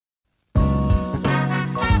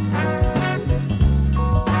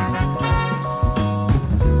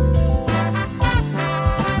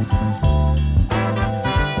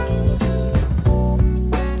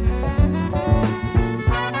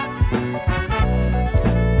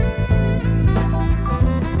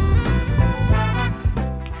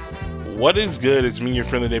What is good? It's me, your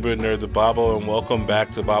friendly neighborhood nerd, the Babo, and welcome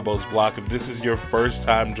back to Babo's Block. If this is your first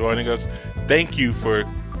time joining us, thank you for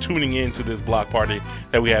tuning in to this block party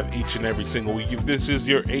that we have each and every single week. If this is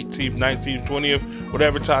your 18th, 19th, 20th,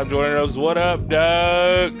 whatever time joining us, what up,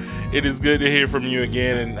 dog? It is good to hear from you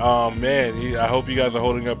again, and man, I hope you guys are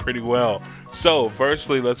holding up pretty well. So,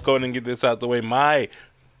 firstly, let's go ahead and get this out the way. My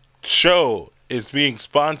show is being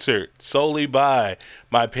sponsored solely by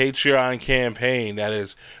my Patreon campaign. That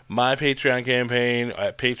is my Patreon campaign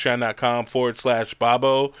at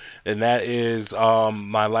patreon.com/Babo. And that is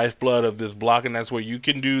my lifeblood of this block. And that's where you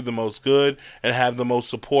can do the most good and have the most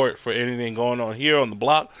support for anything going on here on the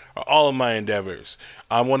block or all of my endeavors.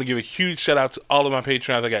 I want to give a huge shout out to all of my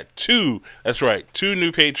Patreons. I got two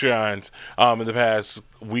new Patreons in the past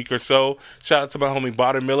week or so. Shout out to my homie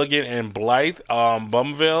Botter Milligan and Blythe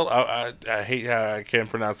Bumville. I hate how I can't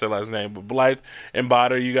pronounce their last name, but Blythe and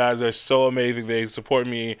Botter, you guys are so amazing. They support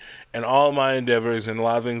me and all of my endeavors and a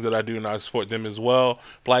lot of things that I do, and I support them as well.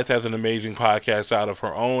 Blythe has an amazing podcast out of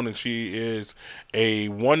her own, and she is a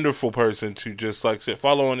wonderful person to just, like I said,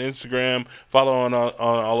 follow on Instagram, follow on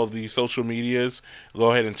all of the social medias.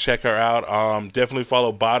 Go ahead and check her out. Definitely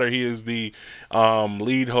follow Botter. He is the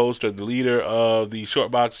lead host or the leader of the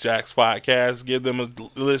Shortbox Jacks podcast. Give them a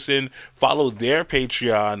listen. Follow their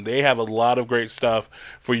Patreon. They have a lot of great stuff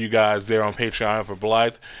for you guys there on Patreon for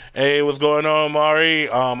Blythe. Hey, what's going on, Mari?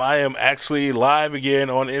 I am actually live again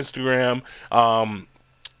on Instagram.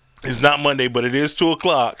 It's not Monday, but it is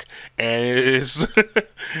 2:00, and it is,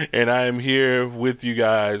 and I am here with you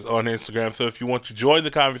guys on Instagram. So if you want to join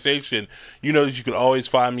the conversation, you know that you can always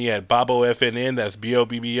find me at BoboFNN. That's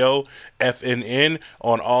BOBBOFNN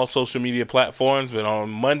on all social media platforms. But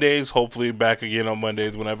on Mondays, hopefully back again on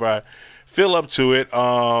Mondays whenever I feel up to it.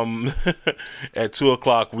 At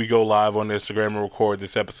 2:00, we go live on Instagram and record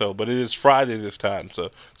this episode. But it is Friday this time,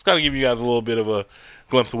 so it's got to give you guys a little bit of a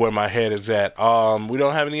glimpse of where my head is at. We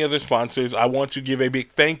don't have any other sponsors. I want to give a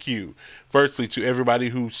big thank you, firstly, to everybody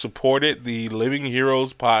who supported the Living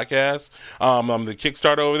Heroes podcast, the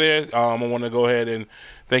Kickstarter over there. I want to go ahead and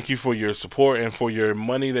thank you for your support and for your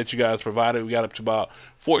money that you guys provided. We got up to about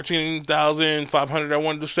 $14,500, I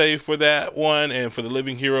wanted to say, for that one, and for the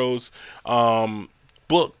Living Heroes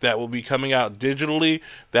book that will be coming out digitally.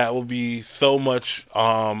 That will be so much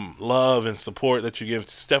love and support that you give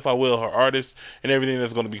to Steph Will, her artist, and everything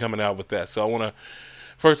that's going to be coming out with that. So I want to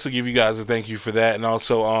firstly give you guys a thank you for that, and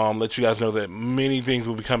also let you guys know that many things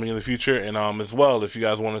will be coming in the future. And as well, if you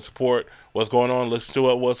guys want to support what's going on, listen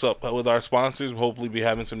to what's up with our sponsors. We'll hopefully be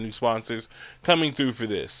having some new sponsors coming through for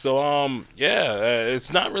this. So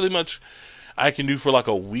it's not really much I can do for like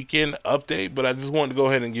a weekend update, but I just wanted to go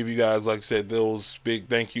ahead and give you guys, like I said, those big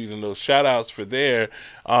thank yous and those shout outs for there.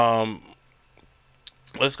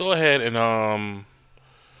 Let's go ahead and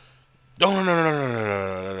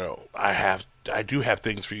no. I do have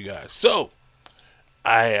things for you guys. So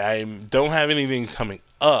I don't have anything coming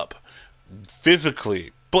up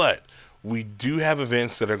physically, but we do have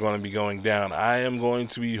events that are going to be going down. I am going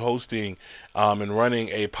to be hosting and running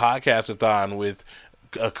a podcast-a-thon with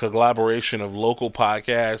a collaboration of local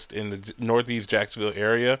podcasts in the Northeast Jacksonville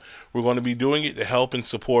area. We're going to be doing it to help and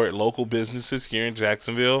support local businesses here in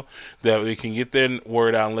Jacksonville, that we can get their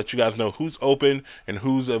word out and let you guys know who's open and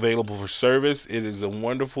who's available for service. It is a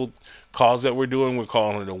wonderful cause that we're doing. We're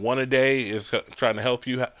calling it a one a day. It's trying to help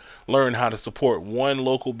you learn how to support one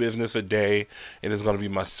local business a day. It is going to be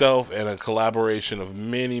myself and a collaboration of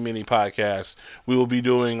many, many podcasts. We will be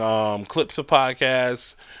doing clips of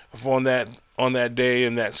podcasts on that day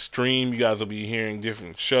and that stream. You guys will be hearing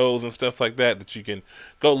different shows and stuff like that you can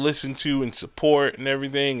go listen to and support and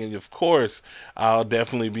everything. And of course, I'll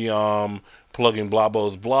definitely be plugging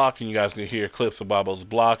Babo's Block, and you guys can hear clips of Babo's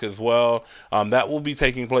Block as well. That will be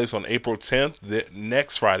taking place on April 10th,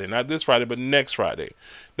 next Friday. Not this Friday, but next Friday.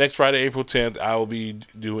 Next Friday, April 10th, I will be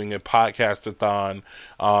doing a podcast-a-thon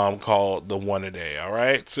called The One A Day, all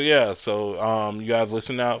right? So, yeah, you guys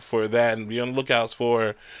listen out for that and be on the lookouts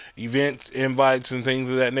for event invites and things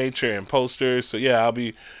of that nature and posters. So, yeah, I'll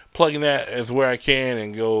be plugging that as where I can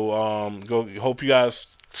and go hope you guys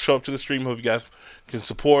show up to the stream. Hope you guys can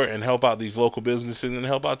support and help out these local businesses and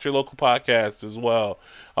help out your local podcasts as well,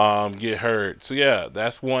 get heard. So yeah,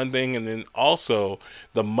 that's one thing. And then also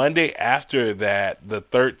the Monday after that, the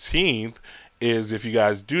 13th, is, if you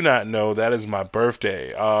guys do not know, that is my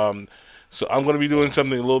birthday. So I'm going to be doing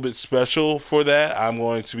something a little bit special for that. I'm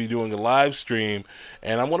going to be doing a live stream,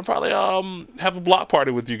 and I'm going to probably have a block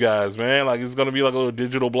party with you guys, man. Like, it's going to be like a little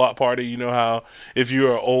digital block party. You know how, if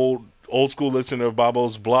you're an old school listener of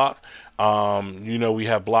Babo's Block, we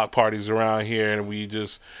have block parties around here, and we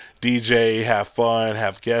just DJ, have fun,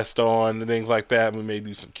 have guests on and things like that. We may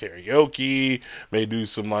do some karaoke, may do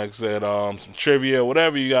some, like I said, some trivia,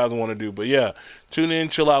 whatever you guys want to do. But yeah, tune in,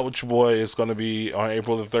 chill out with your boy. It's going to be on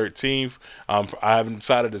April the 13th. I haven't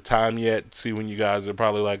decided the time yet. See when you guys are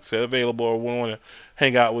probably, like I said, available or want to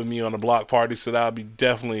hang out with me on a block party. So that'll be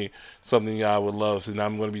definitely something I would love. And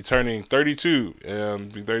I'm going to be turning 32.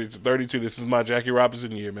 32. This is my Jackie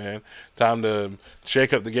Robinson year, man. Time to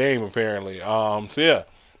shake up the game, apparently. So yeah,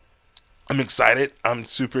 I'm excited. I'm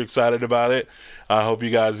super excited about it. I hope you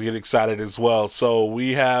guys get excited as well. So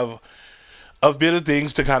we have a bit of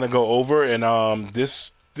things to kind of go over, and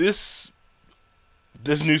this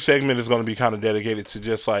new segment is going to be kind of dedicated to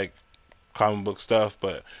just like comic book stuff,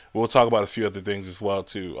 but we'll talk about a few other things as well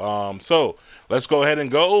too. So let's go ahead and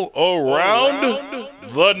go around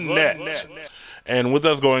the net. And with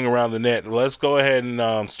us going around the net, let's go ahead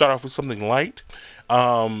and start off with something light.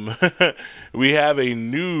 We have a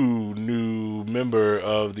new member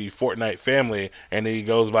of the Fortnite family, and he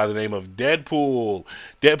goes by the name of Deadpool.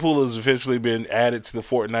 Deadpool has officially been added to the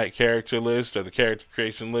Fortnite character list, or the character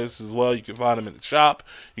creation list as well. You can find him in the shop.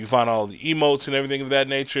 You can find all the emotes and everything of that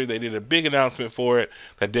nature. They did a big announcement for it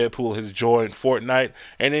that Deadpool has joined Fortnite,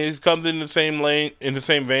 and it comes in the same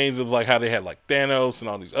veins of like how they had like Thanos and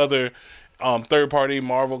all these other third-party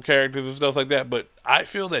Marvel characters and stuff like that. But I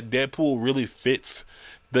feel that Deadpool really fits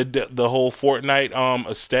the whole Fortnite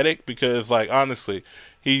aesthetic, because like honestly,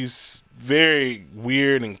 he's very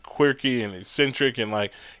weird and quirky and eccentric, and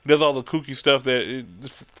like he does all the kooky stuff that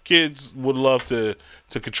kids would love to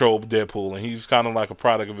control Deadpool, and he's kind of like a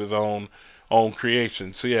product of his own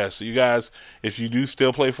creation. So yeah, so you guys, if you do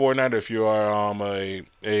still play Fortnite, or if you are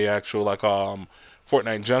a actual like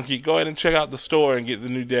Fortnite junkie, go ahead and check out the store and get the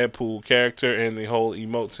new Deadpool character and the whole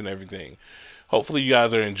emotes and everything. Hopefully you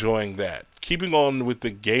guys are enjoying that. Keeping on with the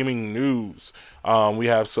gaming news, we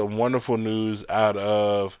have some wonderful news out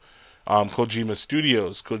of Kojima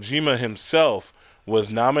Studios. Kojima himself was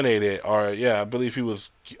nominated, or yeah, I believe he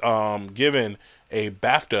was given a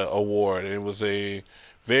BAFTA award. It was a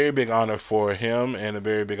very big honor for him and a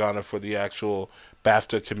very big honor for the actual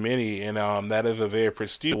BAFTA committee, and that is a very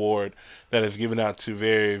prestigious award that is given out to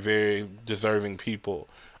very, very deserving people.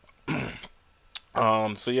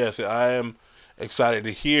 So yes, I am excited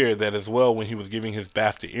to hear that as well. When he was giving his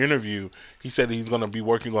BAFTA interview, he said that he's going to be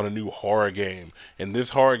working on a new horror game, and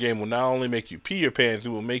this horror game will not only make you pee your pants, it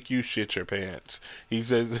will make you shit your pants. He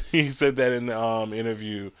said that in the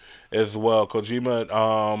interview as well.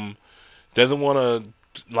 Kojima doesn't want to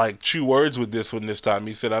like chew words with this one this time.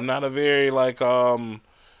 He said, I'm not a very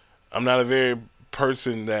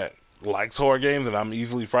person that likes horror games, and I'm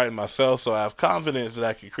easily frightened myself, so I have confidence that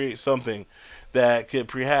I could create something that could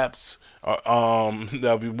perhaps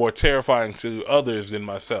that'll be more terrifying to others than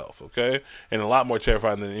myself, okay? And a lot more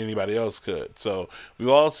terrifying than anybody else could. So we've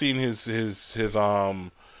all seen his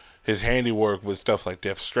handiwork with stuff like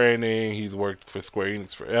Death Stranding. He's worked for Square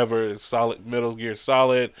Enix forever. Solid, Metal Gear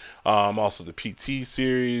Solid. Also the PT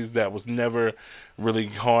series that was never really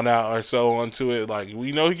gone out or so onto it. Like,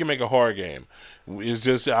 we know he can make a horror game. It's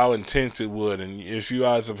just how intense it would. And if you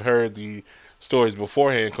guys have heard the stories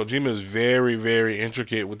beforehand, Kojima is very, very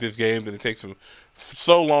intricate with his games, and it takes him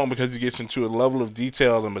so long because he gets into a level of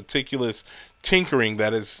detail and meticulous tinkering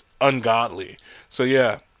that is ungodly. So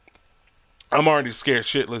yeah, I'm already scared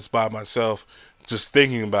shitless by myself just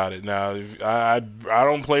thinking about it. Now, I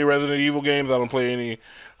don't play Resident Evil games. I don't play any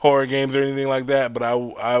horror games or anything like that. But I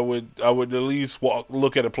would at least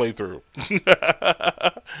look at a playthrough.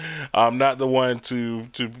 I'm not the one to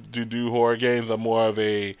do horror games. I'm more of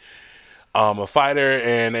a fighter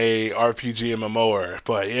and a RPG MMOer.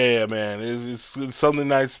 But yeah, man, it's something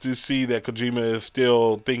nice to see that Kojima is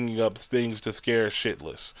still thinking up things to scare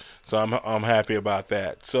shitless. So I'm happy about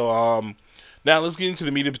that. So now let's get into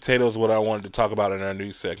the meat and potatoes, what I wanted to talk about in our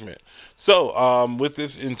news segment. So, with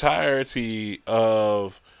this entirety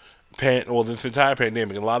of this entire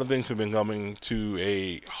pandemic, a lot of things have been coming to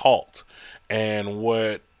a halt. And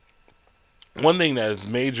one thing that has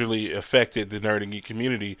majorly affected the nerd and geek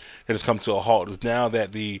community that has come to a halt is now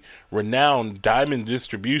that the renowned Diamond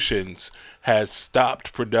Distributions has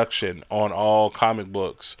stopped production on all comic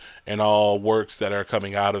books and all works that are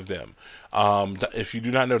coming out of them. If you do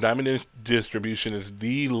not know, Diamond Distribution is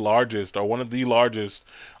the largest, or one of the largest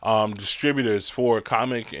distributors for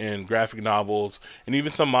comic and graphic novels, and even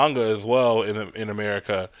some manga as well in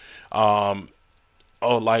America.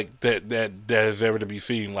 Like that is ever to be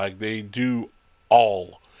seen. Like, they do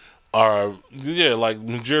like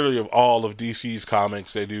majority of all of DC's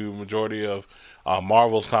comics. They do majority of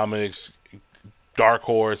Marvel's comics, Dark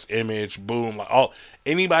Horse, Image, Boom, like all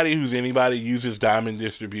anybody who's anybody uses Diamond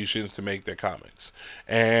Distributions to make their comics,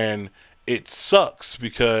 and it sucks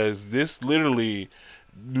because this literally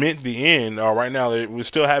meant the end. Or right now, we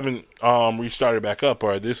still haven't restarted back up.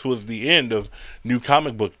 Or this was the end of New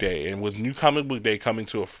Comic Book Day, and with New Comic Book Day coming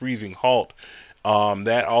to a freezing halt,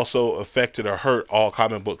 that also affected or hurt all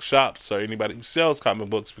comic book shops or anybody who sells comic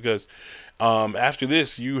books because after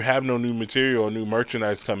this, you have no new material or new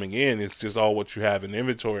merchandise coming in. It's just all what you have in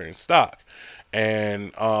inventory and stock.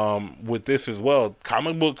 And with this as well,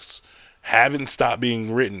 comic books haven't stopped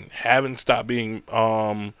being written, haven't stopped being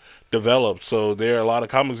developed. So there are a lot of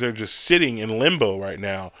comics that are just sitting in limbo right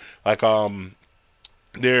now. Like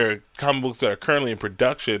there are comic books that are currently in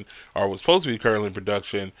production or was supposed to be currently in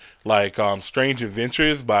production, like Strange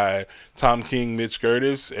Adventures by Tom King, Mitch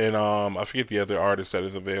Gertis, and I forget the other artist that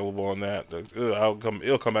is available on that. It'll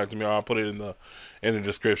come back to me. I'll put it in the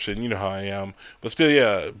description. You know how I am. But still,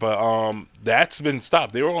 yeah. But that's been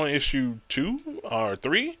stopped. They were on issue 2 or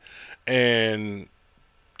 3, and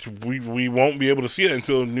we won't be able to see it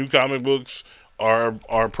until new comic books are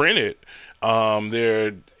printed. There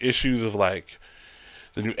are issues of like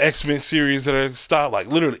the new X-Men series that are stopped. Like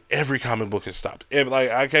literally every comic book has stopped.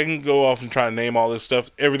 Like I can go off and try to name all this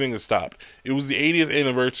stuff. Everything is stopped. It was the 80th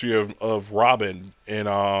anniversary of Robin in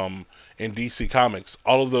DC Comics.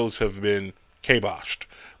 All of those have been kiboshed.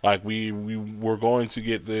 Like we were going to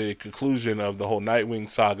get the conclusion of the whole Nightwing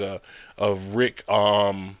saga of Rick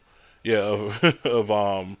of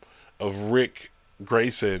Rick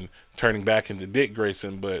Grayson turning back into Dick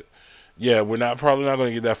Grayson, but yeah, we're probably not going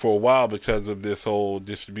to get that for a while because of this whole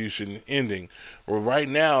distribution ending. Well, right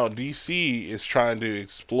now, DC is trying to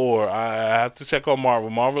explore. I have to check on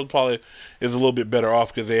Marvel. Marvel probably is a little bit better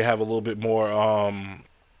off because they have a little bit more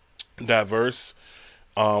diverse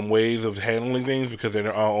ways of handling things because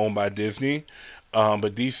they're owned by Disney.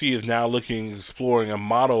 But DC is now exploring a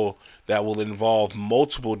model that will involve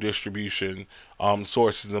multiple distribution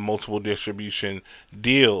sources and multiple distribution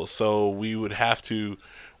deals. So we would have to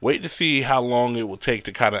wait to see how long it will take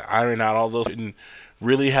to kind of iron out all those and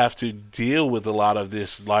really have to deal with a lot of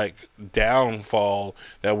this like downfall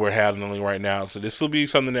that we're handling right now. So this will be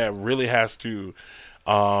something that really has to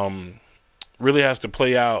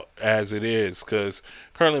play out as it is, because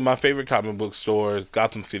currently my favorite comic book stores,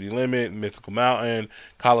 Gotham City Limit, Mythical Mountain,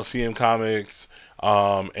 Coliseum Comics,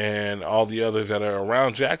 and all the others that are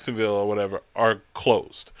around Jacksonville or whatever, are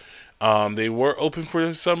closed. They were open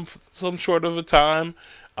for some short of a time,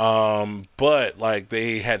 but like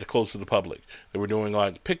they had to close to the public. They were doing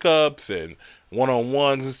like pickups and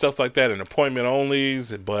one-on-ones and stuff like that and appointment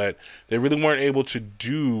onlys, but they really weren't able to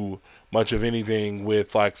do much of anything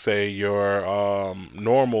with like say your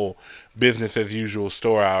normal business as usual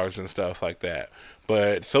store hours and stuff like that.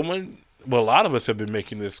 But a lot of us have been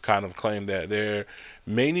making this kind of claim that there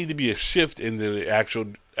may need to be a shift in the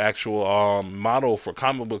actual model for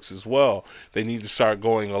comic books as well. They need to start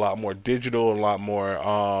going a lot more digital, a lot more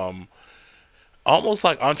almost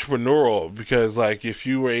like entrepreneurial, because like if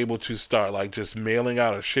you were able to start like just mailing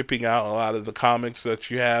out or shipping out a lot of the comics that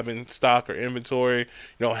you have in stock or inventory, you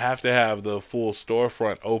don't have to have the full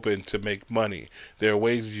storefront open to make money. There are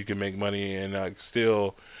ways you can make money and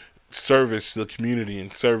still service the community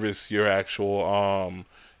and service your actual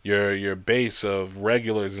your base of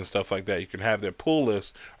regulars and stuff like that. You can have their pull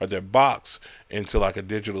list or their box into like a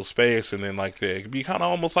digital space, and then like it could be kind of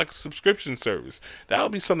almost like a subscription service. That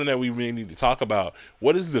would be something that we may need to talk about.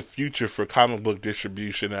 What is the future for comic book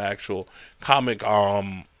distribution and actual comic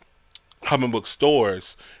book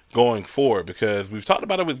stores going forward? Because we've talked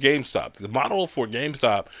about it with GameStop. The model for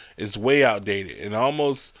GameStop is way outdated and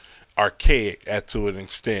almost archaic to an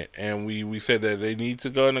extent, and we said that they need to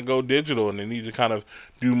go digital, and they need to kind of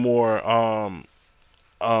do more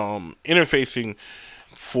interfacing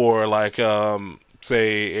for like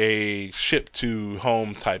say a ship to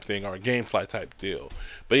home type thing or a GameFly type deal.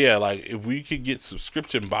 But yeah, like if we could get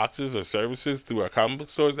subscription boxes or services through our comic book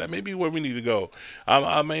stores, that may be where we need to go.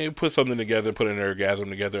 I may put something together, put an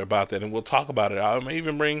orgasm together about that, and we'll talk about it. I may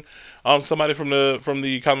even bring somebody from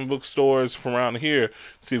the comic book stores from around here,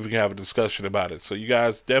 see if we can have a discussion about it. So you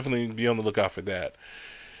guys definitely be on the lookout for that.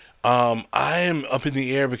 I am up in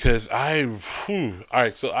the air because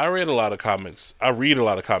alright, so I read a lot of comics. I read a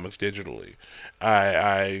lot of comics digitally.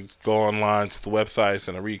 I go online to the websites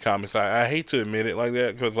and I read comics. I hate to admit it like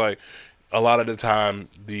that, because like a lot of the time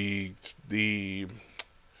the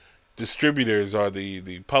distributors or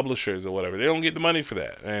the publishers or whatever, they don't get the money for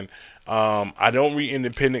that. And I don't read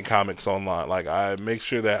independent comics online. Like I make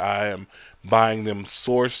sure that I am buying them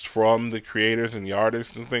sourced from the creators and the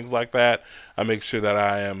artists and things like that. I make sure that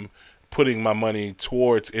I am putting my money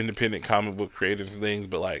towards independent comic book creators and things,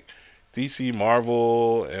 but like DC,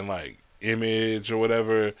 Marvel, and like Image or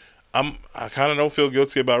whatever, I kind of don't feel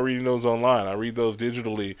guilty about reading those online. I read those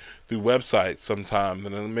digitally through websites sometimes,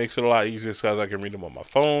 and it makes it a lot easier because I can read them on my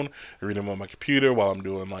phone, I read them on my computer while I'm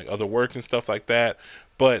doing like other work and stuff like that.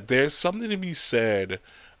 But there's something to be said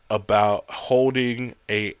about holding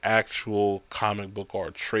a actual comic book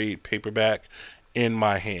or trade paperback in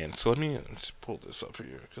my hand. So let's pull this up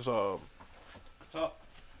here because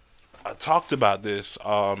I talked about this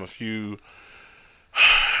a few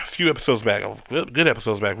episodes back, good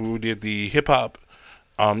episodes back. We did the hip hop,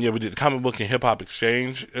 we did the comic book and hip hop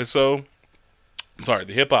exchange, and so sorry,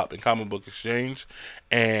 the hip hop and comic book exchange,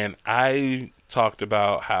 and I talked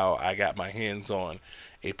about how I got my hands on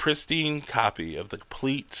a pristine copy of the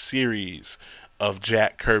complete series of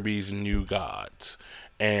Jack Kirby's New Gods.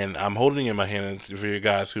 And I'm holding it in my hand for you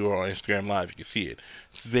guys who are on Instagram Live. You can see it.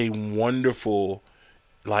 This is a wonderful,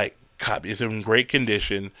 like, copy. It's in great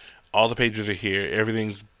condition. All the pages are here.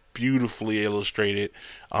 Everything's beautifully illustrated,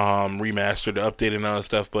 remastered, updated, and all that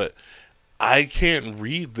stuff. But I can't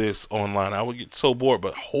read this online. I would get so bored.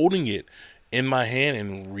 But holding it in my hand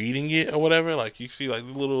and reading it or whatever, like you see, like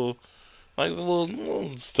the little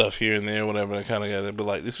stuff here and there, whatever. I kind of got it. But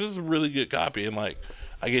like, this is a really good copy, and like,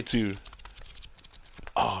 I get to.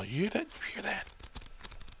 Oh, you hear that? You hear that?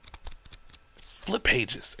 Flip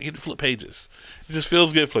pages. I get to flip pages. It just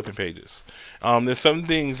feels good flipping pages. There's some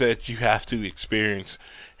things that you have to experience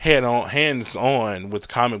hands on with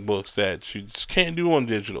comic books that you just can't do on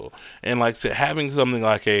digital. And like I said, having something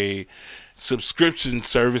like a subscription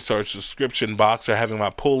service or subscription box, or having my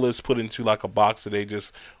pull list put into like a box that they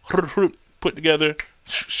just put together,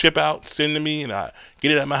 ship out, send to me, and I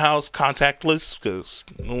get it at my house contactless because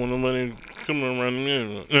no one money coming around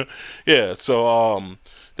me. Yeah, so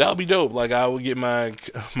that would be dope. Like I would get my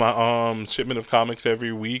shipment of comics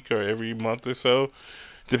every week or every month or so,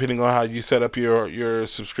 depending on how you set up your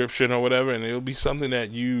subscription or whatever, and it'll be something that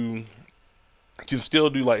you can still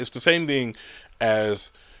do. Like, it's the same thing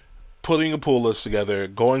as putting a pull list together,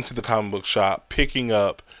 going to the comic book shop, picking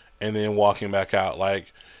up, and then walking back out.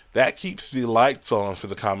 Like, that keeps the lights on for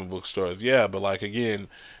the comic book stores. Yeah, but like, again,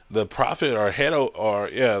 the profit or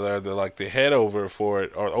they're like the head over for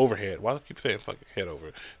it, or overhead. Why do I keep saying fucking head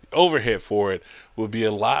over? The overhead for it would be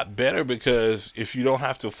a lot better, because if you don't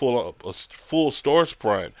have to full storage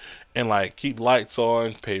front and like keep lights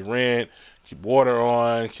on, pay rent, keep water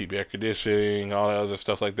on, keep air conditioning, all that other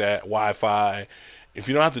stuff like that, Wi-Fi. If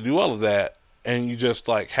you don't have to do all of that, and you just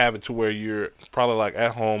like have it to where you're probably like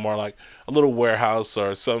at home or like a little warehouse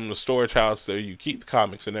or a storage house that you keep the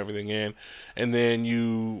comics and everything in, and then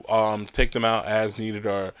you take them out as needed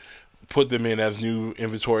or put them in as new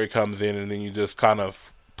inventory comes in, and then you just kind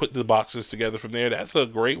of put the boxes together from there. That's a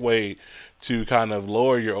great way to kind of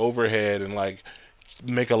lower your overhead and like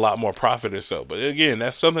make a lot more profit or so. But again,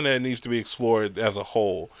 that's something that needs to be explored as a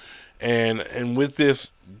whole. And with this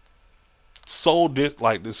sole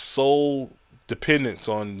dependence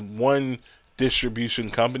on one distribution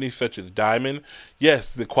company such as Diamond,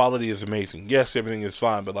 yes, the quality is amazing. Yes, everything is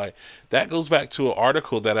fine, but like, that goes back to an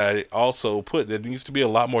article that I also put. There needs to be a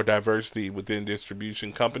lot more diversity within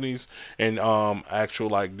distribution companies and actual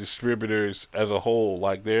like distributors as a whole.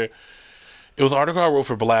 Like, it was an article I wrote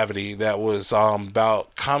for Blavity that was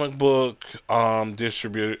about comic book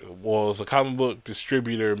was a comic book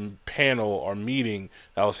distributor panel or meeting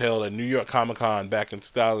that was held at New York Comic Con back in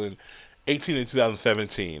 2018 and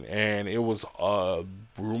 2017, and it was a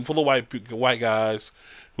room full of white guys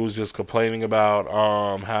who was just complaining about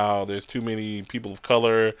how there's too many people of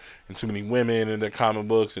color and too many women in their comic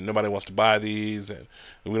books, and nobody wants to buy these, and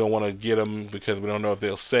we don't want to get them because we don't know if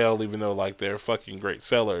they'll sell, even though like they're fucking great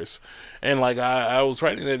sellers. And like, I was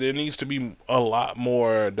writing that there needs to be a lot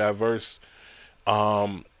more diverse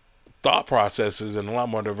thought processes and a lot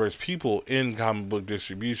more diverse people in comic book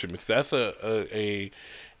distribution, because that's a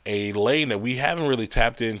lane that we haven't really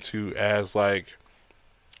tapped into as like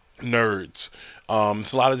nerds.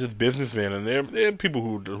 It's a lot of just businessmen, and there are people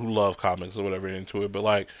who love comics or whatever into it. But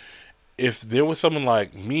like, if there was someone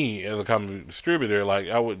like me as a comic book distributor, like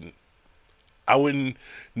I wouldn't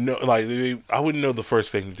know, like I wouldn't know the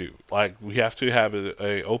first thing to do. Like, we have to have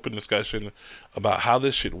a open discussion about how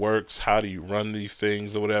this shit works. How do you run these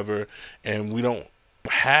things or whatever? And we don't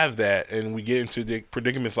have that and we get into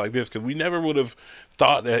predicaments like this, because we never would have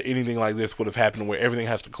thought that anything like this would have happened where everything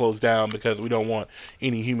has to close down because we don't want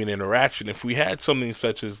any human interaction. If we had something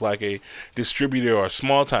such as like a distributor or a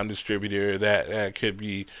small time distributor that could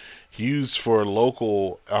be used for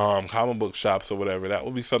local comic book shops or whatever, that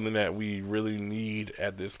would be something that we really need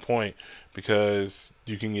at this point, because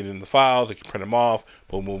you can get in the files, you can print them off,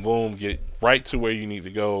 boom, boom, boom, get right to where you need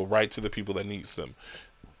to go, right to the people that needs them.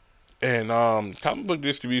 And comic book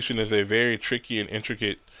distribution is a very tricky and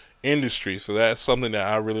intricate industry, so that's something that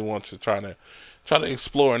I really want to try to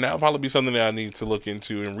explore, and that'll probably be something that I need to look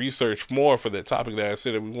into and research more for that topic that I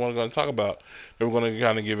said that we want to talk about. That we're going to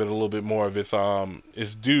kind of give it a little bit more of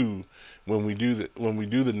its due when we do the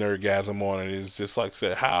nerdgasm on it. Is just like I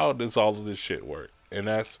said, how does all of this shit work? And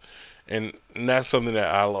that's something that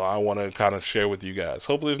I want to kind of share with you guys.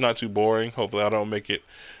 Hopefully it's not too boring. Hopefully I don't make it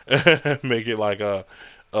make it like a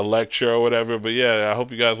lecture or whatever. But yeah, I hope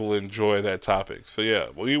you guys will enjoy that topic. So yeah,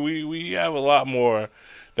 we have a lot more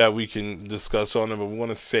that we can discuss on it, but we want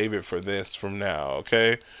to save it for this from now,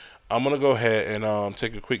 okay? I'm going to go ahead and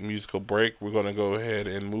take a quick musical break. We're going to go ahead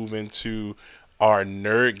and move into our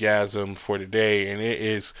nerdgasm for today, and it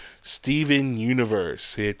is Steven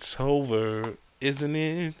Universe. It's over, isn't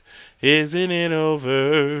it? Isn't it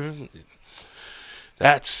over?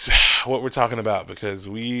 That's what we're talking about, because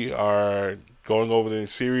we are going over the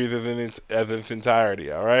series as its entirety,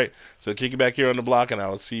 all right? So kick it back here on the block, and I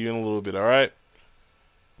will see you in a little bit, all right?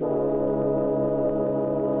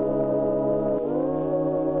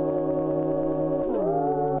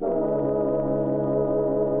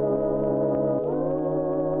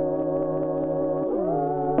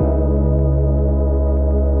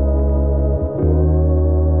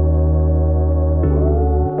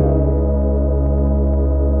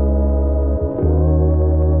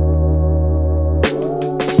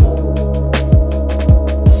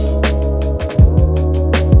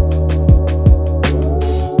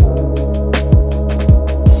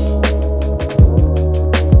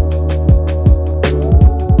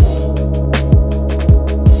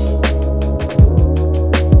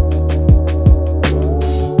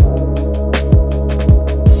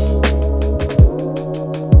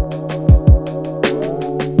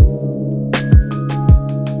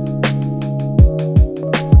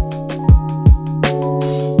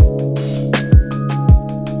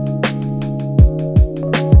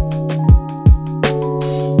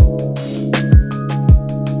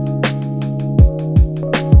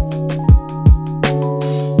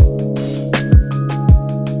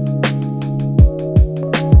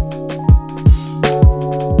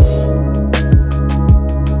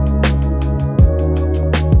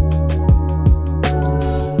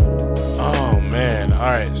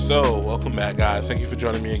 Welcome back, guys. Thank you for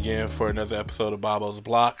joining me again for another episode of Bobo's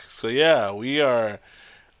Block. So yeah, we are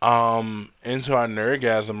into our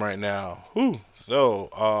nerdgasm right now. Whew.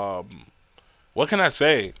 So what can I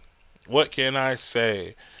say? What can I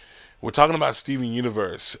say? We're talking about Steven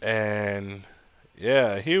Universe, and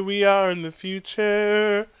yeah, here we are in the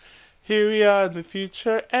future. Here we are in the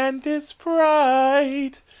future, and it's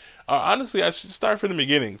bright. Honestly, I should start from the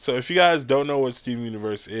beginning. So if you guys don't know what Steven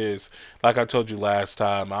Universe is, like I told you last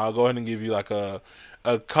time, I'll go ahead and give you like a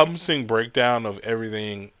encompassing breakdown of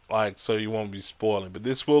everything, like, so you won't be spoiling. But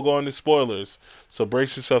this will go into spoilers, so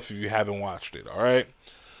brace yourself if you haven't watched it, alright?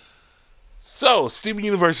 So, Steven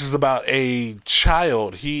Universe is about a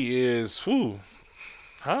child. He is,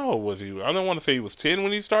 how old was he? I don't want to say he was 10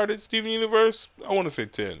 when he started Steven Universe. I want to say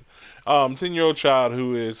 10. 10-year-old child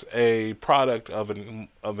who is a product of an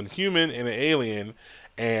human and an alien,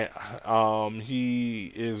 and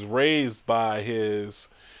he is raised by his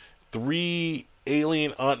 3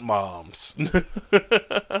 alien aunt moms,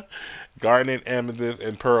 Garnet, Amethyst,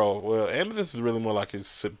 and Pearl. Well, Amethyst is really more like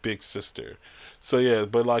his big sister. So yeah,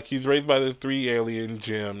 but like he's raised by the 3 alien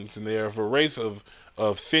gems, and they are a race of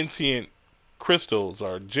sentient crystals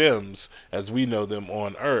or gems as we know them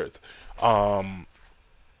on Earth.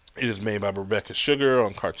 It is made by Rebecca Sugar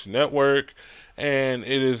on Cartoon Network, and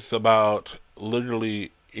it is about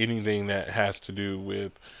literally anything that has to do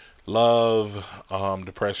with love,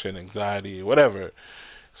 depression, anxiety, whatever.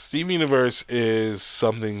 Steven Universe is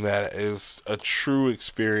something that is a true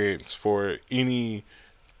experience for any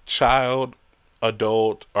child,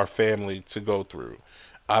 adult, or family to go through.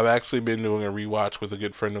 I've actually been doing a rewatch with a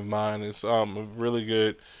good friend of mine. It's a really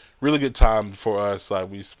good time for us. Like,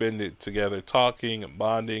 we spend it together talking and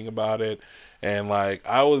bonding about it. And like,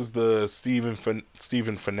 I was the Steven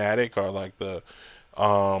fanatic, or like the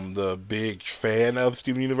big fan of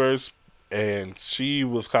Steven Universe, and she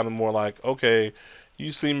was kind of more like, okay,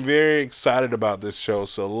 you seem very excited about this show,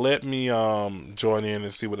 so let me join in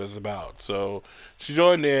and see what it's about. So she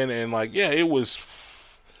joined in, and like, yeah, it was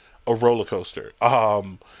a roller coaster.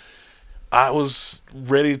 I was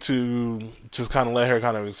ready to just kind of let her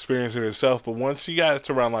kind of experience it herself. But once she got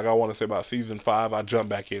to around, like, I want to say about season 5, I jumped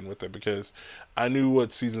back in with her because I knew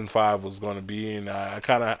what season 5 was going to be, and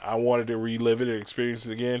I wanted to relive it and experience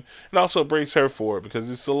it again, and also brace her for it because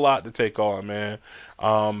it's a lot to take on, man.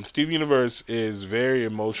 Steve Universe is very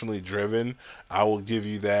emotionally driven. I will give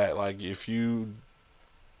you that. Like, if you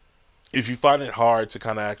find it hard to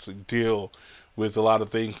kind of actually deal with a lot of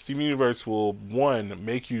things, Steven Universe will, one,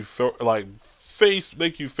 make you face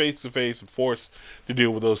to face and forced to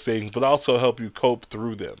deal with those things, but also help you cope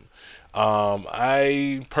through them.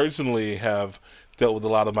 I personally have dealt with a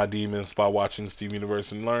lot of my demons by watching Steven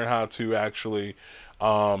Universe and learn how to actually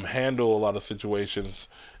handle a lot of situations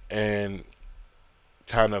and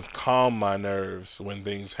kind of calm my nerves when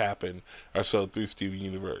things happen or so through Steven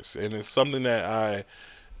Universe. And it's something that I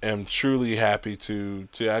am truly happy to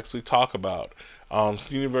actually talk about.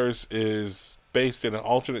 Universe is based in an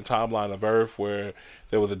alternate timeline of Earth where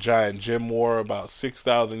there was a giant gem war about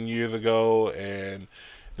 6,000 years ago, and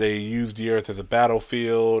they used the Earth as a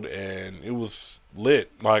battlefield, and it was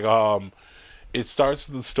lit. Like, it starts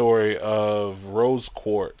the story of Rose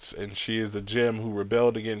Quartz, and she is a gem who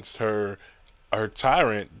rebelled against her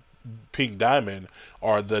tyrant, Pink Diamond,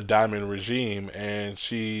 or the Diamond regime, and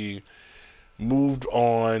she moved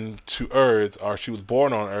on to Earth, or she was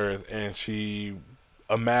born on Earth, and she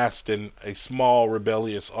amassed a small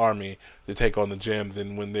rebellious army to take on the gems,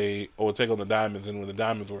 and take on the diamonds. And when the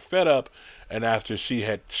diamonds were fed up, and after she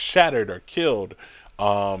had shattered or killed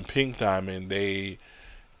Pink Diamond, they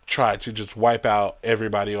tried to just wipe out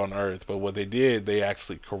everybody on Earth. But what they did, they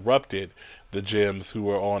actually corrupted the gems who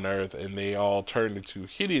were on Earth, and they all turned into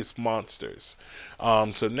hideous monsters.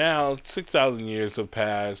 So now 6,000 years have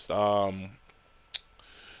passed.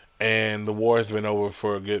 And the war has been over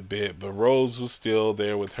for a good bit, but Rose was still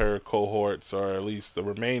there with her cohorts, or at least the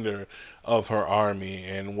remainder of her army.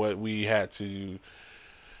 And what we had to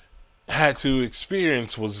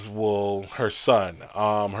experience was, well, her son.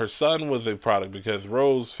 Her son was a product because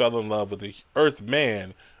Rose fell in love with a Earth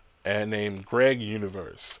man named Greg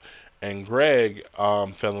Universe, and Greg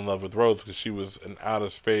fell in love with Rose because she was an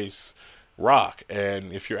outer space rock.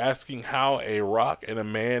 And if you're asking how a rock and a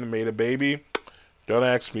man made a baby, don't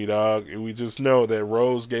ask me, dog. We just know that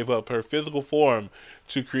Rose gave up her physical form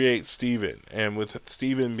to create Steven. And with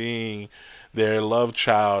Steven being their love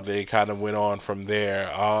child, they kind of went on from there.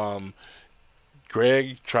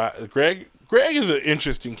 Greg is an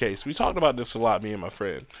interesting case. We talked about this a lot, me and my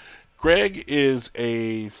friend. Greg is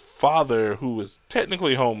a father who is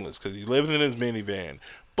technically homeless because he lives in his minivan,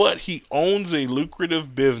 but he owns a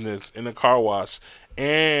lucrative business in a car wash,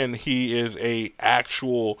 and he is a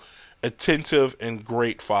actual attentive and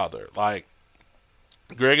great father. Like,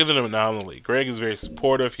 Greg is an anomaly. Greg is very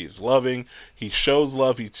supportive. He's loving. He shows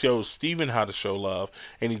love. He shows Steven how to show love,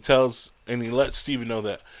 and he lets Steven know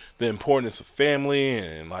that the importance of family,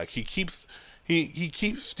 and like he keeps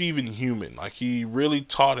Steven human. Like, he really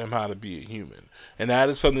taught him how to be a human, and that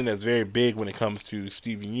is something that's very big when it comes to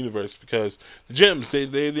Steven Universe, because the gems,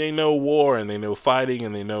 they know war, and they know fighting,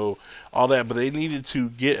 and they know all that, but they needed to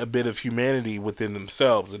get a bit of humanity within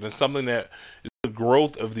themselves, and it's something that is the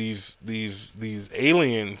growth of these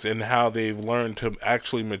aliens and how they've learned to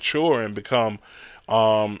actually mature and become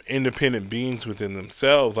independent beings within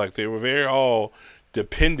themselves. Like, they were very all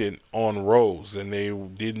dependent on Rose, and they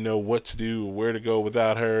didn't know what to do or where to go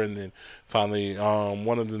without her. And then finally,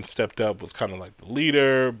 one of them stepped up, was kind of like the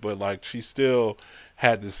leader, but like she still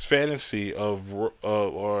had this fantasy of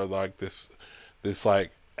or like this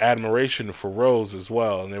like admiration for Rose as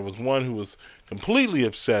well. And there was one who was completely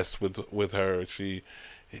obsessed with her. She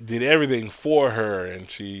did everything for her, and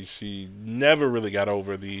she never really got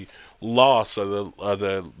over the loss of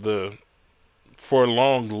the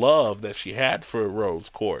forlonged love that she had for Rose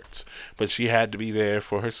Quartz, but she had to be there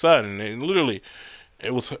for her son. And literally,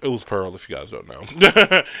 it was Pearl, if you guys don't know.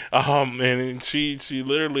 And she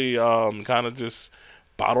literally kind of just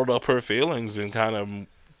bottled up her feelings and kind of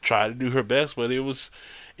tried to do her best, but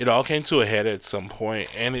it all came to a head at some point,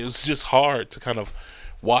 and it was just hard to kind of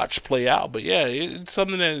watch play out. But yeah, it's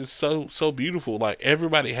something that is so beautiful. Like,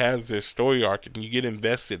 everybody has their story arc, and you get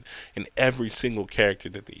invested in every single character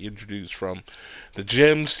that they introduce, from the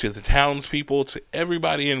gems to the townspeople to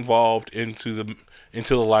everybody involved into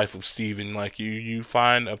the life of Steven. Like, you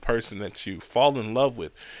find a person that you fall in love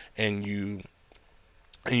with, and you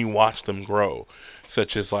watch them grow,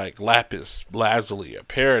 such as like Lapis Lazuli or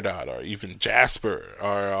Peridot, or even Jasper,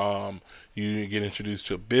 or You get introduced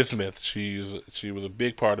to Bismuth. She was a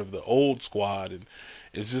big part of the old squad, and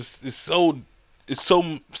it's so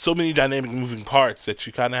many dynamic moving parts that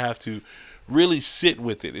you kind of have to really sit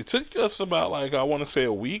with it. It took us about, like, I want to say,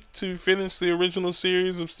 a week to finish the original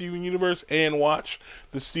series of Steven Universe and watch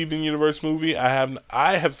the Steven Universe movie.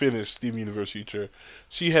 I have finished Steven Universe Future.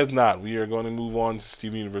 She has not. We are going to move on to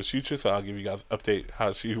Steven Universe Future, so I'll give you guys an update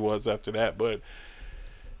how she was after that. But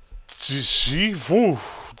whew,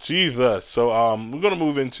 Jesus. So we're going to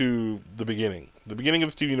move into the beginning. The beginning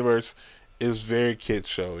of Steven Universe is very kid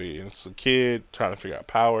showy. It's a kid trying to figure out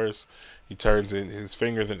powers. He turns in his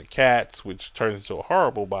fingers into cats, which turns into a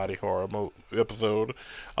horrible body horror episode.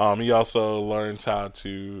 He also learns how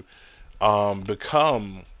to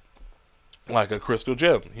become like a crystal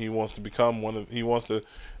gem. He wants to become one of. He wants to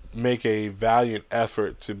make a valiant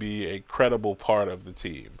effort to be a credible part of the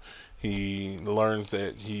team. He learns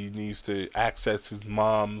that he needs to access his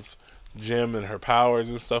mom's gem and her powers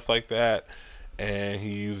and stuff like that. And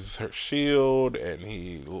he uses her shield, and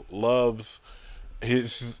he loves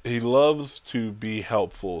to be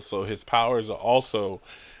helpful. So his powers are also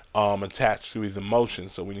attached to his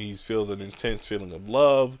emotions. So when he feels an intense feeling of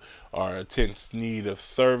love or intense need of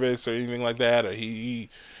service or anything like that, or he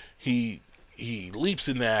leaps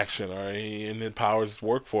into action, and his powers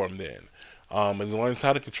work for him then. And learns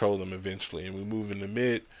how to control them eventually. And we move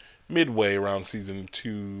into midway around season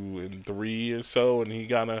 2 and 3 or so, and he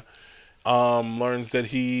kinda learns that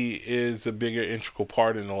he is a bigger integral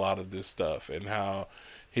part in a lot of this stuff, and how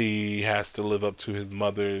he has to live up to his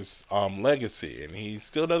mother's legacy, and he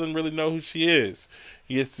still doesn't really know who she is.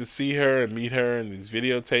 He gets to see her and meet her in these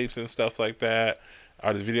videotapes and stuff like that,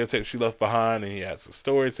 or the videotapes she left behind, and he has the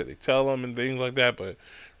stories that they tell him and things like that, but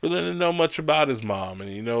really didn't know much about his mom,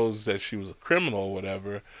 and he knows that she was a criminal or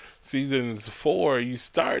whatever. Seasons 4, you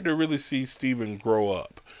start to really see Steven grow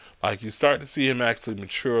up. Like, you start to see him actually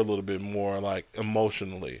mature a little bit more, like,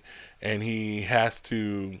 emotionally. And he has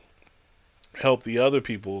to help the other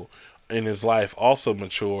people in his life also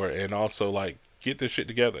mature and also, like, get their shit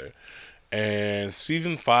together. And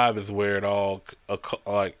season 5 is where it all,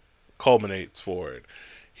 like, culminates for it.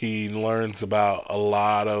 He learns about a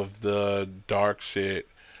lot of the dark shit,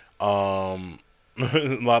 a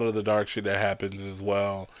lot of the dark shit that happens as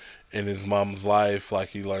well in his mom's life. Like,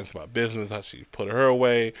 he learns about business, how she put her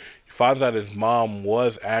away. He finds out his mom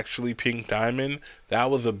was actually Pink Diamond. That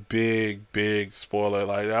was a big spoiler.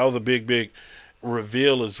 Like, that was a big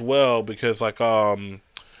reveal as well, because, like,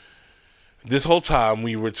 this whole time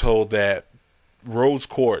we were told that Rose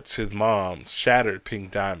Quartz, his mom, shattered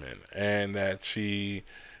Pink Diamond, and that she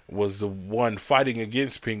was the one fighting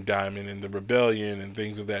against Pink Diamond and the rebellion and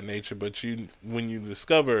things of that nature. But when you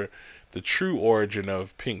discover the true origin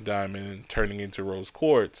of Pink Diamond and turning into Rose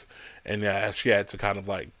Quartz, and she had to kind of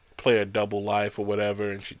like play a double life or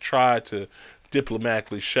whatever, and she tried to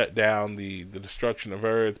diplomatically shut down the destruction of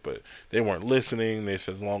Earth, but they weren't listening. They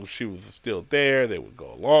said as long as she was still there, they would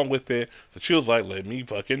go along with it. So she was like, let me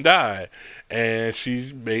fucking die. And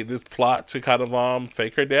she made this plot to kind of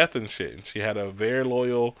fake her death and shit. And she had a very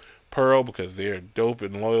loyal Pearl, because they're dope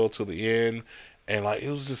and loyal to the end. And like, it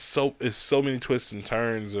was just it's so many twists and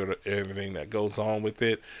turns or everything that goes on with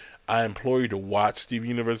it. I implore you to watch Steven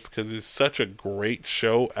Universe, because it's such a great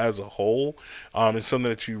show as a whole. It's something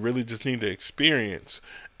that you really just need to experience.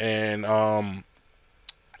 And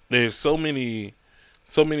there's so many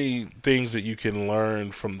things that you can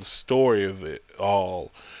learn from the story of it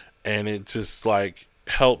all. And it just like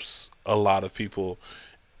helps a lot of people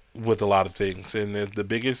with a lot of things. And the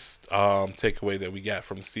biggest takeaway that we got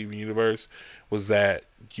from Steven Universe was that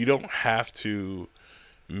you don't have to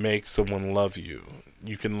make someone love you.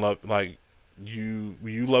 You can love, like, you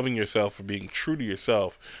loving yourself for being true to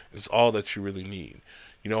yourself is all that you really need.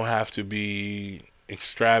 You don't have to be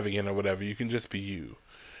extravagant or whatever. You can just be you.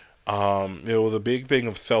 It was a big thing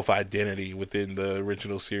of self-identity within the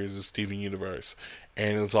original series of Steven Universe,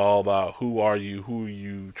 and it's all about who are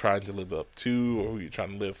you trying to live up to, or who you're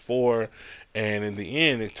trying to live for. And in the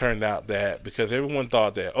end, it turned out that because everyone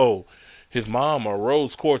thought that, oh, his mom or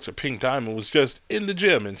Rose Quartz or Pink Diamond was just in the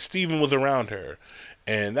gym and Steven was around her,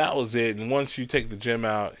 and that was it. And once you take the gym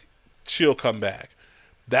out, she'll come back.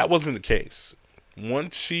 That wasn't the case.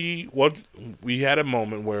 We had a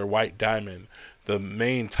moment where White Diamond, the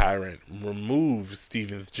main tyrant, removed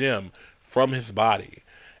Steven's gem from his body.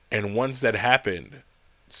 And once that happened,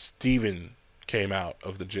 Steven came out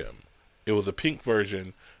of the gem. It was a pink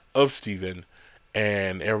version of Steven,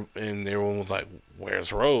 and everyone was like,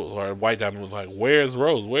 where's Rose? Or White Diamond was like, where's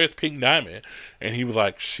Rose? Where's Pink Diamond? And he was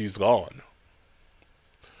like, she's gone.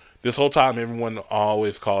 This whole time, everyone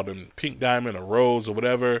always called him Pink Diamond or Rose or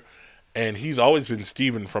whatever. and he's always been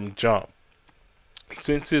Steven from jump.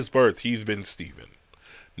 Since his birth, he's been Steven.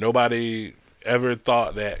 Nobody ever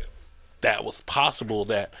thought that that was possible,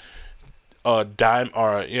 that a diamond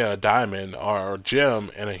or a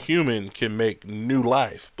gem and a human can make new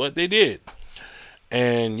life, but they did.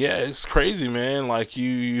 And yeah, it's crazy, man. Like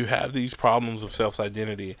you have these problems of self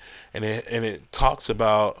identity, and it talks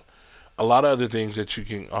about a lot of other things that you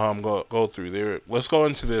can go through there. Let's go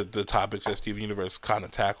into the topics that Steven Universe kind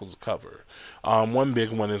of tackles cover. One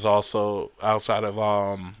big one is also outside of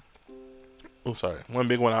one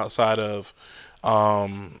big one outside of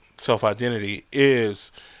self identity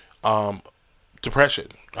is um, depression.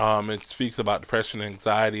 It speaks about depression and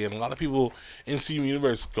anxiety, and a lot of people in Steven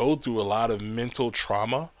Universe go through a lot of mental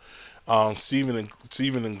trauma. Steven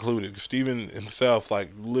included. Steven himself, like,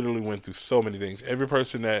 literally went through so many things. Every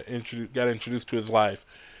person that got introduced to his life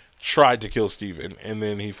tried to kill Steven, and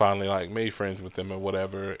then he finally like made friends with them or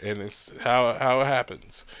whatever. And it's how it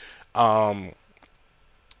happens. Um,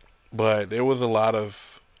 but there was a lot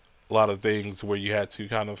of things where you had to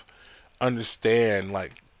kind of understand,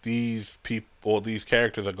 like, these people, these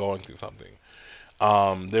characters are going through something.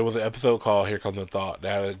 There was an episode called "Here Comes the Thought"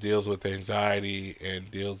 that deals with anxiety and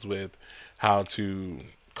deals with how to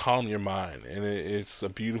calm your mind, and it's a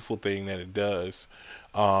beautiful thing that it does,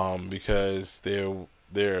 because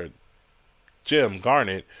their Jim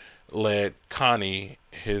Garnet led Connie,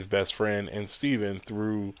 his best friend, and Steven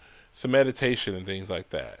through some meditation and things like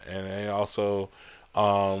that, and they also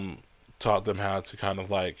um, taught them how to kind of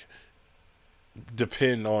like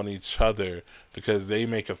depend on each other, because they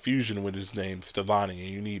make a fusion with his name Stevani, and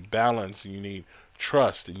you need balance, and you need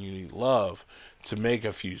trust, and you need love to make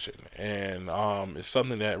a fusion. And it's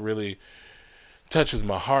something that really touches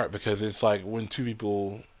my heart, because it's like when two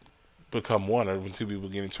people become one, or when two people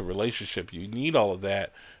get into a relationship, you need all of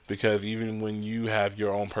that, because even when you have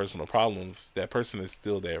your own personal problems, that person is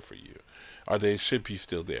still there for you, or they should be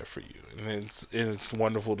still there for you. And it's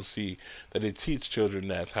wonderful to see that they teach children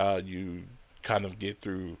that's how you kind of get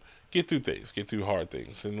through hard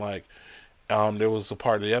things. And like, there was a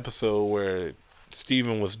part of the episode where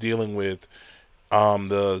Steven was dealing with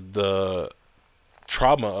the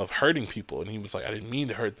trauma of hurting people, and he was like, I didn't mean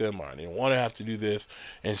to hurt them, or I didn't want to have to do this.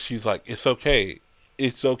 And she's like, it's okay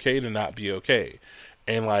to not be okay.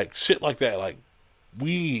 And like shit like that, like,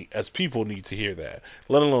 we as people need to hear that,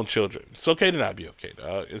 let alone children. It's okay to not be okay,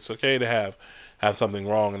 dog. It's okay to have something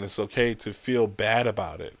wrong, and it's okay to feel bad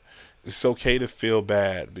about it. It's okay to feel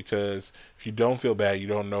bad, because if you don't feel bad, you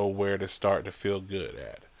don't know where to start to feel good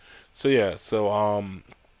at. So yeah,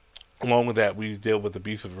 along with that, we deal with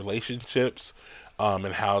abusive relationships, and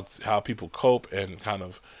how people cope and kind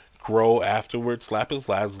of grow afterwards. Lapis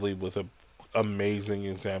Lazuli was a amazing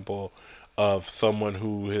example of someone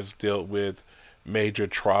who has dealt with major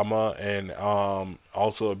trauma and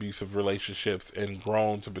also abusive relationships, and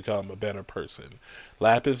grown to become a better person.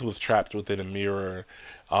 Lapis was trapped within a mirror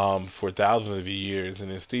for thousands of years, and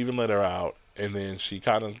then Steven let her out, and then she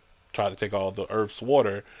kind of tried to take all the Earth's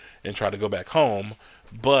water and try to go back home,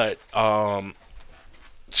 but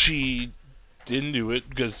she didn't do it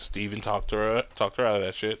because Steven talked her out of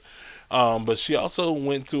that shit. But she also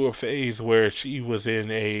went through a phase where she was in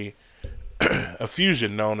a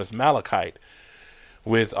fusion known as Malachite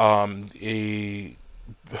with a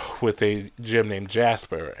gem named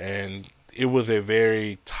Jasper, and it was a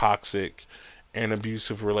very toxic and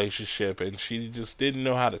abusive relationship, and she just didn't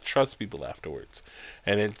know how to trust people afterwards.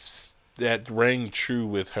 And that rang true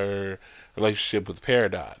with her relationship with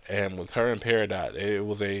Peridot, and with her and Peridot, it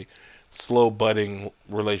was a slow budding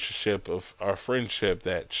relationship of our friendship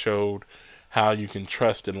that showed how you can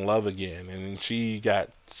trust and love again. And then she got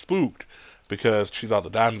spooked because she thought the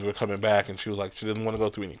diamonds were coming back, and she was like, she didn't want to go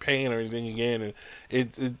through any pain or anything again.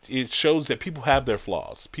 And it shows that people have their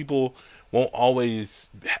flaws. People won't always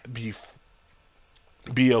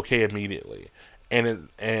be okay immediately, and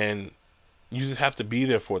you just have to be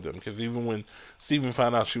there for them. Because even when Steven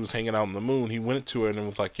found out she was hanging out on the moon, he went to her and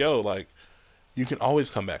was like, "Yo, like, you can always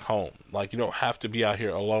come back home. Like, you don't have to be out here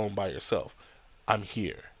alone by yourself. I'm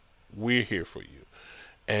here. We're here for you."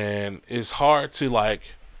 And it's hard to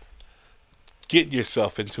like get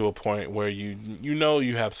yourself into a point where you know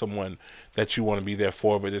you have someone that you want to be there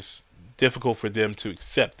for, but it's difficult for them to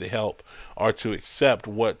accept the help or to accept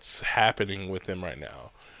what's happening with them right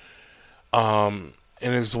now. And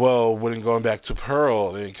as well, when going back to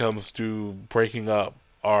Pearl, it comes to breaking up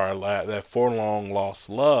that forlorn lost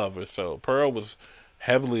love. Or so Pearl was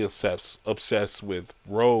heavily obsessed with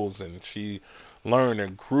Rose, and she learned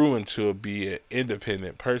and grew into be an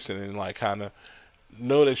independent person, and like kind of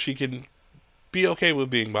know that she can be okay with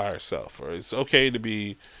being by herself, or it's okay to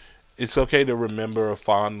be it's okay to remember a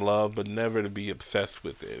fond love, but never to be obsessed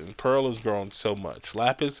with it. And Pearl has grown so much.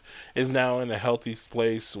 Lapis is now in a healthy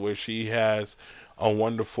place where she has a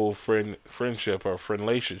wonderful friendship or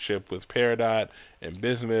relationship with Peridot and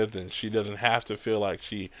Bismuth, and she doesn't have to feel like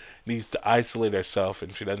she needs to isolate herself,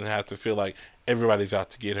 and she doesn't have to feel like everybody's out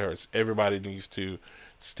to get her. Everybody needs to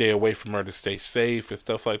stay away from her to stay safe and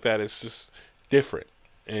stuff like that. It's just different.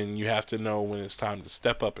 And you have to know when it's time to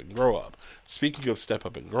step up and grow up. Speaking of step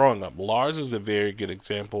up and growing up, Lars is a very good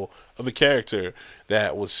example of a character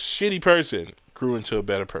that was a shitty person, grew into a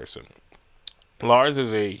better person. Lars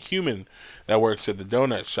is a human that works at the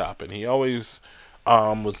donut shop, and he always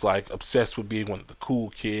was like obsessed with being one of the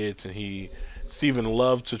cool kids, and Steven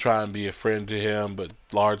loved to try and be a friend to him, but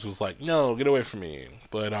Lars was like, no, get away from me.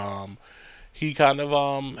 But he kind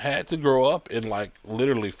of had to grow up in like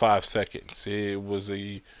literally 5 seconds. It was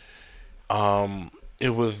the around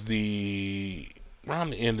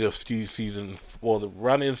the end of season,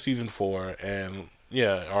 around the end of season 4, and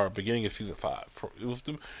yeah, or beginning of season 5. It was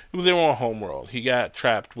there on Homeworld. He got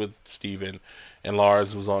trapped with Steven, and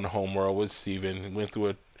Lars was on Homeworld with Steven. Went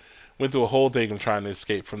through a whole thing of trying to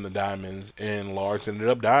escape from the diamonds, and Lars ended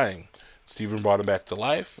up dying. Steven brought him back to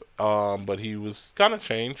life, but he was kind of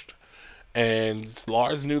changed. And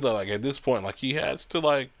Lars knew that, like, at this point, like, he has to,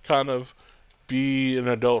 like, kind of be an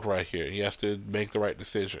adult right here. He has to make the right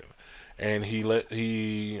decision. And he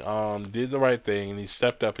did the right thing, and he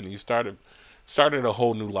stepped up, and he started a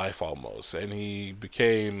whole new life almost. And he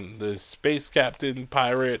became the space captain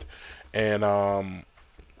pirate, and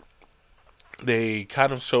they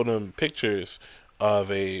kind of showed him pictures of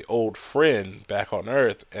a old friend back on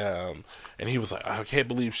Earth, and he was like, I can't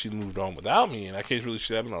believe she moved on without me, and I can't really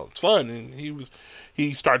shit. I don't know, it's fun. And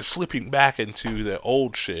he started slipping back into the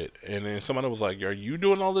old shit, and then somebody was like, are you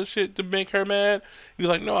doing all this shit to make her mad? He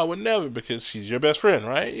was like, no, I would never, because she's your best friend,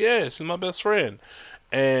 right? Yeah, she's my best friend.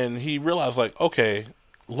 And he realized, like, okay,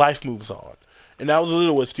 life moves on. And that was a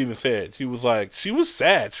little what Steven said. She was like, she was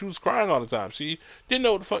sad. She was crying all the time. She didn't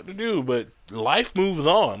know what the fuck to do, but life moves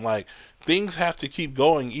on. Like, things have to keep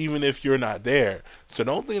going even if you're not there. So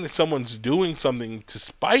don't think that someone's doing something to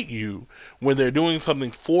spite you when they're doing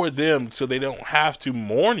something for them so they don't have to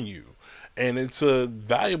mourn you. And it's a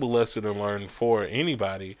valuable lesson to learn for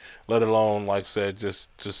anybody, let alone, like I said, just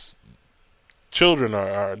children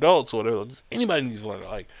or adults or whatever. Just anybody needs to learn.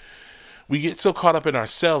 Like, we get so caught up in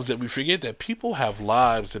ourselves that we forget that people have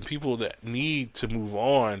lives and people that need to move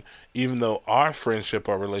on, even though our friendship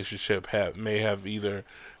or relationship may have either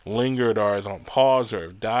lingered or is on pause or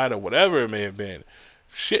have died or whatever it may have been.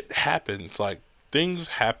 Shit happens. Like, things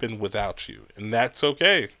happen without you, and that's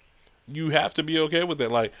okay. You have to be okay with it,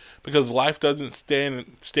 like, because life doesn't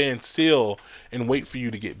stand still and wait for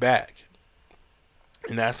you to get back.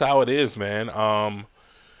 And that's how it is, man.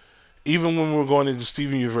 Even when we're going into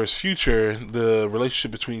Steven Universe Future, the relationship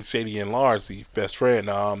between Sadie and Lars, the best friend,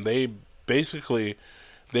 they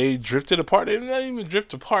drifted apart. They didn't even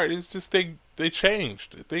drift apart. It's just they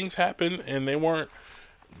changed. Things happened, and they weren't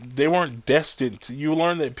destined to. You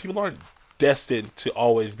learn that people aren't destined to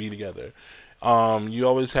always be together. You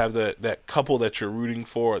always have that couple that you're rooting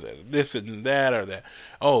for, that this and that, or that,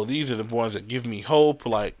 oh, these are the ones that give me hope.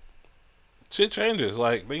 Like, shit changes.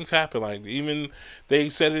 Like, things happen. Like, even they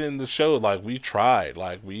said it in the show, like, we tried.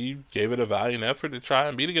 Like, we gave it a valiant effort to try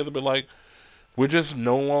and be together, but, like, we're just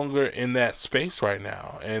no longer in that space right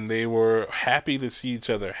now. And they were happy to see each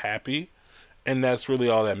other happy, and that's really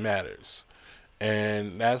all that matters.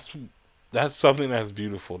 And that's something that's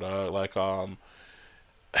beautiful, dog. Like, so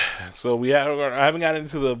I haven't gotten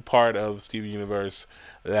into the part of Steven Universe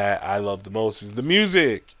that I love the most, is the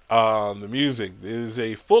music. The music is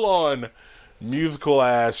a full-on musical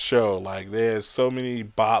ass show. Like, there's so many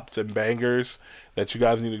bops and bangers that you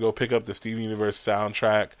guys need to go pick up the Steven Universe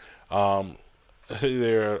soundtrack. I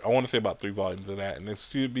want to say about 3 volumes of that, and there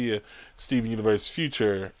should be a Steven Universe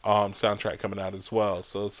Future soundtrack coming out as well.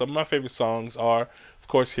 So some of my favorite songs are, of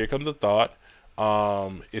course, Here Comes the Thought,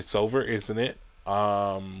 It's Over, Isn't It?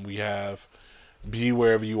 We have Be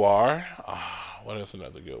Wherever You Are. What is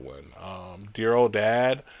another good one? Dear Old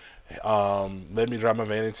Dad. Let Me Drive My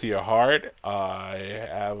Van Into Your Heart. I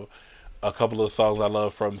have a couple of songs I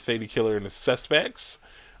love from Sadie Killer and the Suspects.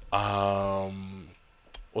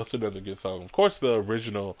 What's another good song? Of course, the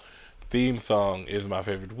original theme song is my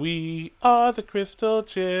favorite. We are the Crystal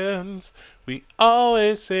Gems. We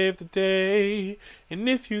always save the day. And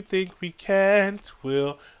if you think we can't,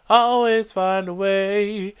 we'll always find a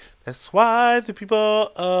way. That's why the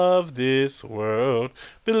people of this world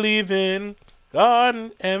believe in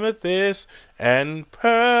Garden, Amethyst, and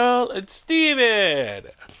Pearl and Steven.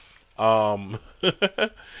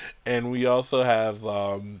 And we also have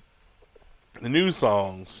the new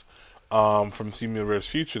songs from Steven Universe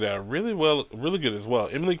Future that are really good as well.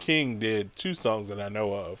 Emily King did 2 songs that I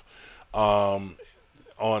know of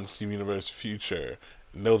on Steven Universe Future.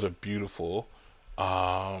 And those are beautiful.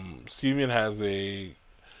 Steven has a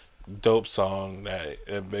dope song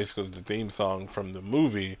that basically is the theme song from the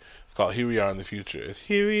movie. It's called "Here We Are in the Future." It's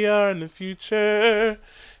 "Here we are in the future,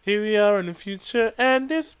 here we are in the future,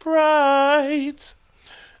 and it's bright."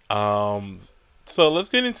 So let's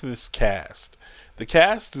get into this cast. The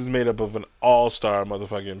cast is made up of an all-star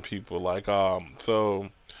motherfucking people. So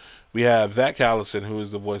we have Zach Callison, who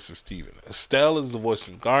is the voice of Steven. Estelle is the voice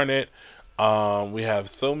of Garnet. We have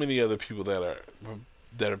so many other people that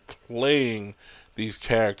are playing these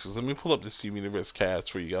characters. Let me pull up the Steven Universe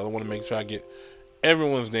cast for you guys. I want to make sure I get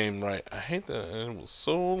everyone's name right. I hate that it was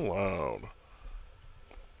so loud.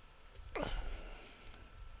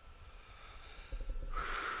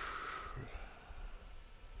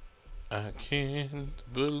 I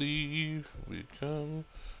can't believe we come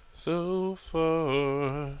so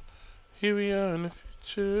far. Here we are in the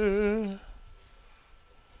future.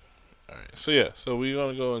 Alright, so we're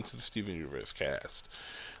gonna go into the Steven Universe cast.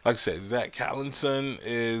 Like I said, Zach Callison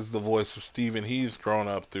is the voice of Steven. He's grown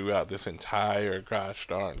up throughout this entire gosh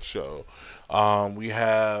darn show. We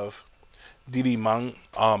have Didi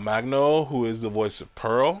Magno, who is the voice of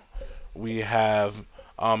Pearl. We have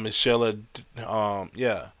Michelle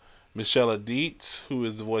Dietz, who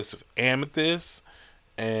is the voice of Amethyst.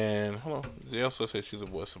 And hold on, they also say she's the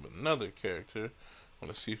voice of another character. I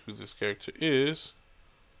want to see who this character is.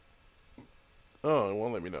 Oh, it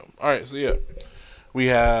won't let me know. Alright, so yeah. We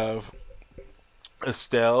have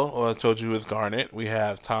Estelle, or I told you who is Garnet. We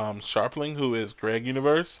have Tom Sharpling, who is Greg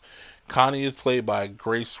Universe. Connie is played by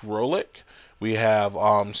Grace Rolick. We have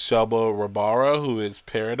Shelba Rabara, who is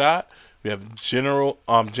Peridot. We have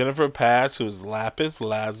Jennifer Pass, who is Lapis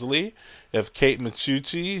Lazuli. We have Kate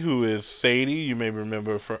Micucci, who is Sadie. You may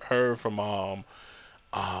remember her from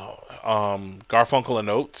Garfunkel and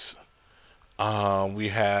Oates. We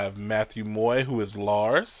have Matthew Moy, who is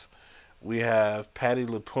Lars. We have Patty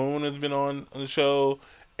LuPone has been on the show.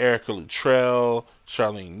 Erica Luttrell,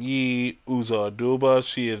 Charlene Yee, Uzo Aduba.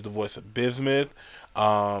 She is the voice of Bismuth.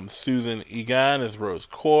 Susan Egan as Rose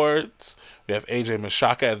Quartz. We have AJ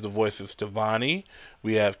Mashaka as the voice of Stevani.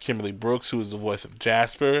 We have Kimberly Brooks, who is the voice of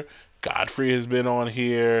Jasper. Godfrey has been on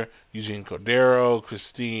here. Eugene Cordero,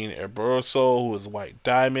 Christine Erboroso, who is White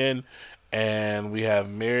Diamond. And we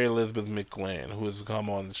have Mary Elizabeth McGlynn, who has come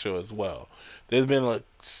on the show as well. There's been a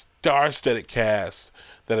star-studded cast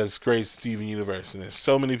that has graced Steven Universe, and there's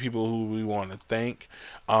so many people who we want to thank.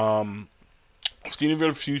 Steven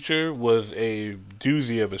Universe Future was a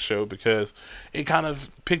doozy of a show because it kind of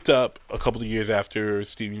picked up a couple of years after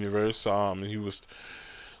Steven Universe. He was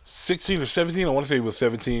 16 or 17. I want to say he was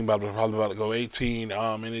 17, but probably about to go 18.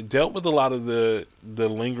 And it dealt with a lot of the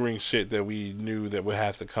lingering shit that we knew that would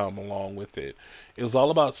have to come along with it. It was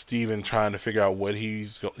all about Steven trying to figure out what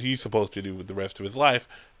he's supposed to do with the rest of his life.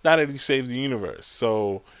 Now that he saves the universe,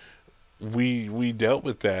 so we dealt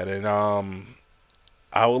with that, and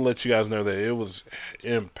I will let you guys know that it was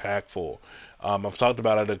impactful. I've talked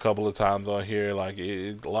about it a couple of times on here. Like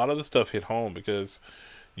a lot of the stuff hit home because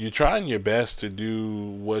you're trying your best to do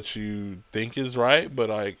what you think is right, but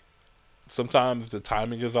like sometimes the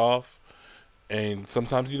timing is off, and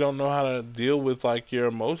sometimes you don't know how to deal with like your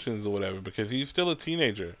emotions or whatever because he's still a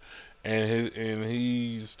teenager, and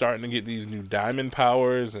he's starting to get these new diamond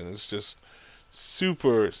powers, and it's just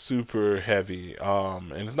super super heavy.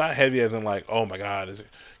 And it's not heavy as in like, oh my god,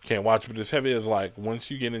 can't watch, but it's heavy as like once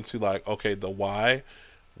you get into like, okay, the why,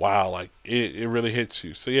 wow, like it really hits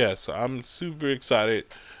you. So yeah, so I'm super excited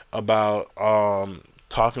about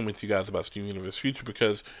talking with you guys about Steven Universe Future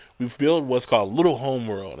because we've built what's called Little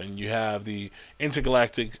Homeworld, and you have the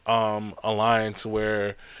intergalactic alliance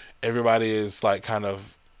where everybody is like kind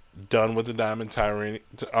of done with the Diamond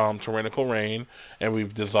tyrannical reign, and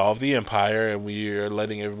we've dissolved the empire, and we are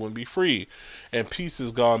letting everyone be free, and peace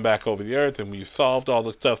has gone back over the earth, and we've solved all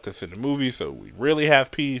the stuff that's in the movie, so we really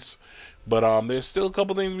have peace. But there's still a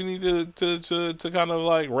couple things we need to kind of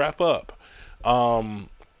like wrap up.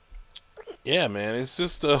 Yeah, man, it's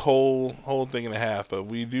just a whole thing and a half, but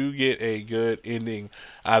we do get a good ending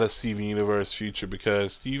out of Steven Universe Future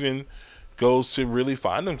because Steven goes to really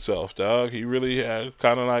find himself, dog. He really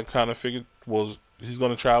kind of figured, well, he's going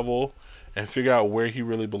to travel and figure out where he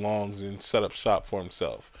really belongs and set up shop for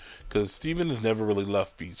himself. Because Steven has never really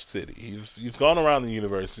left Beach City. He's gone around the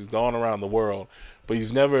universe, he's gone around the world, but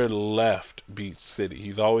he's never left Beach City.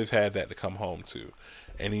 He's always had that to come home to.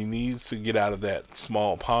 and he needs to get out of that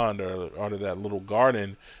small pond or out of that little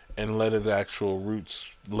garden and let his actual roots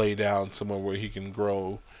lay down somewhere where he can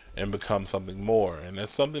grow and become something more. And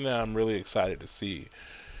that's something that I'm really excited to see.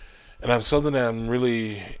 And I'm something that I'm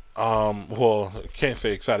really, well, I can't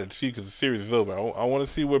say excited to see because the series is over. I want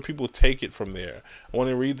to see where people take it from there. I want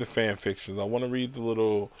to read the fan fictions. I want to read the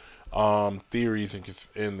little theories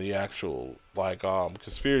and the actual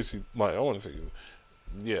conspiracy. Like I want to say,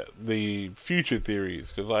 yeah, the future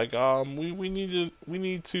theories because we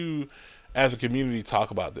need to as a community talk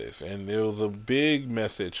about this. And there was a big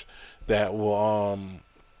message that will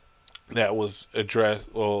that was addressed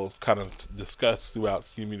or kind of discussed throughout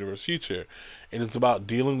Steven Universe Future. And it's about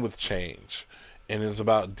dealing with change. And it's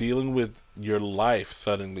about dealing with your life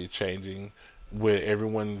suddenly changing where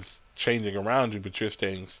everyone's changing around you but you're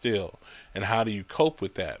staying still. And how do you cope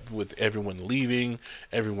with that? With everyone leaving,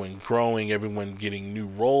 everyone growing, everyone getting new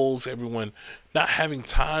roles, everyone not having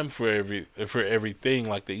time for everything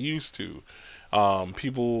like they used to.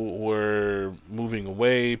 People were moving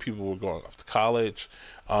away, people were going off to college,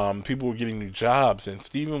 people were getting new jobs, and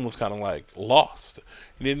Steven was kind of like lost.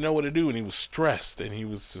 He didn't know what to do, and he was stressed, and he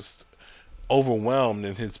was just overwhelmed,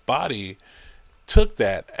 and his body took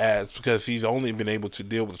that as, because he's only been able to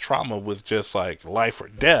deal with trauma with just like life or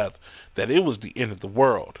death, that it was the end of the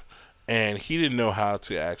world. And he didn't know how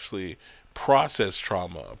to actually process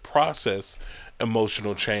trauma, process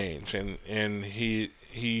emotional change, and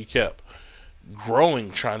he kept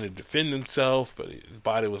growing, trying to defend himself, but his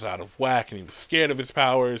body was out of whack and he was scared of his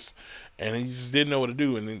powers and he just didn't know what to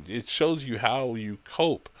do. And it shows you how you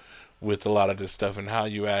cope with a lot of this stuff and how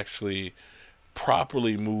you actually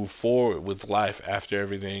properly move forward with life after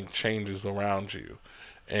everything changes around you.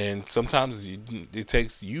 And sometimes it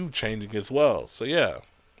takes you changing as well. So yeah,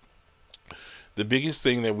 the biggest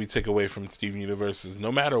thing that we take away from Steven Universe is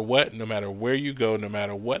no matter what, no matter where you go, no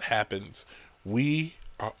matter what happens, we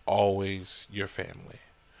are always your family.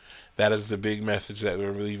 That is the big message that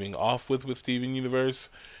we're leaving off with Steven Universe.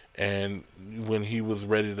 And when he was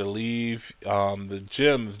ready to leave, the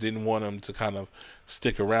gyms didn't want him to kind of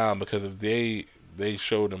stick around, because if they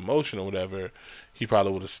showed emotion or whatever, he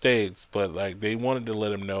probably would have stayed. But like, they wanted to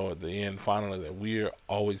let him know at the end finally that we are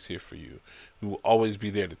always here for you. We will always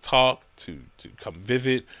be there to talk, to come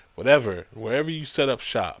visit, whatever, wherever you set up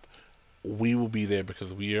shop. We will be there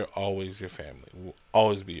because we are always your family. We will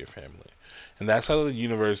always be your family. And that's how the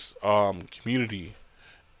universe community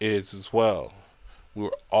is as well.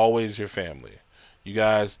 We're always your family. You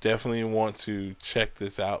guys definitely want to check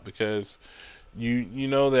this out, because you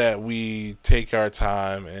know that we take our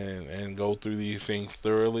time and go through these things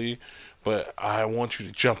thoroughly, but I want you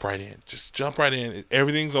to jump right in. Just jump right in.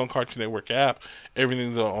 Everything's on Cartoon Network app.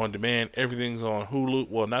 Everything's on demand. Everything's on Hulu.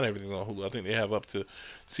 Well, not everything's on Hulu. I think they have up to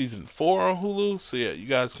season 4 on Hulu. So yeah, you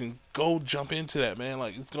guys can go jump into that, man.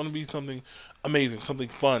 Like, it's going to be something amazing, something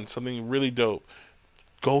fun, something really dope.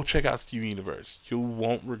 Go check out Steven Universe. You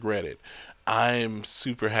won't regret it. I am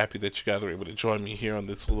super happy that you guys were able to join me here on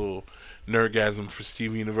this little nerdgasm for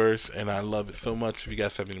Steven Universe, and I love it so much. If you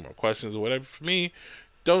guys have any more questions or whatever for me,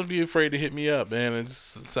 don't be afraid to hit me up, man.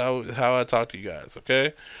 It's how I talk to you guys,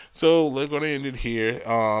 okay? So we're going to end it here.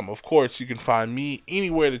 Of course, you can find me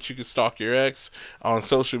anywhere that you can stalk your ex on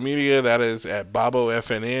social media. That is at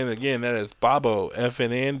BobboFNN. Again, that is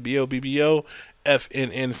BobboFNN, BOBBO.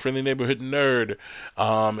 FNN, Friendly Neighborhood Nerd.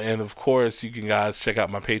 And of course, you can guys check out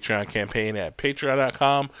my Patreon campaign at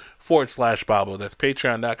patreon.com/Bobbo. That's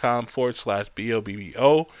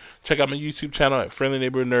patreon.com/BOBBO. Check out my YouTube channel at Friendly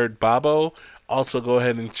Neighborhood Nerd Bobbo. Also, go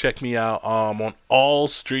ahead and check me out on all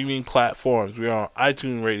streaming platforms. We are on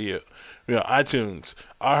iTunes Radio. We are on iTunes,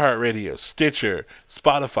 iHeartRadio, Stitcher,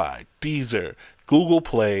 Spotify, Deezer, Google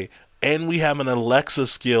Play, and we have an Alexa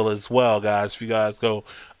skill as well, guys. If you guys go,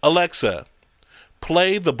 Alexa,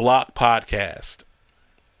 play the Block Podcast.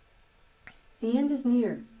 The end is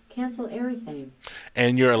near. Cancel everything.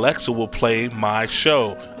 And your Alexa will play my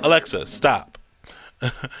show. Alexa, stop.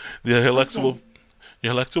 Your Alexa will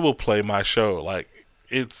play my show. Like,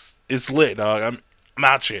 it's lit, dog. I'm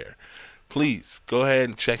out here. Please go ahead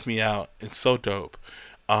and check me out. It's so dope.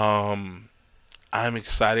 I'm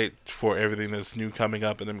excited for everything that's new coming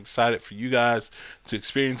up, and I'm excited for you guys to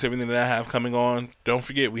experience everything that I have coming on. Don't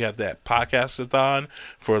forget, we have that podcast-a-thon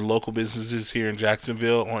for local businesses here in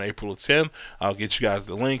Jacksonville on April 10th. I'll get you guys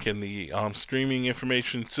the link and the streaming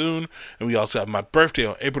information soon. And we also have my birthday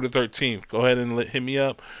on April the 13th. Go ahead and hit me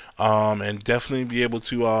up and definitely be able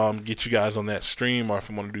to get you guys on that stream, or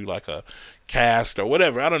if I want to do like a cast or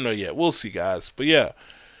whatever. I don't know yet. We'll see, guys. But yeah.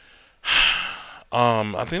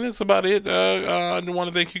 I think that's about it. I want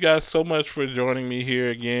to thank you guys so much for joining me here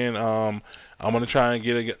again. I'm gonna try and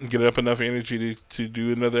get up enough energy to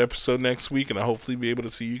do another episode next week, and I hopefully be able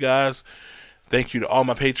to see you guys. Thank you to all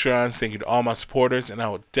my Patreons. Thank you to all my supporters, and I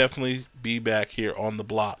will definitely be back here on the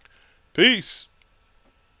block. Peace.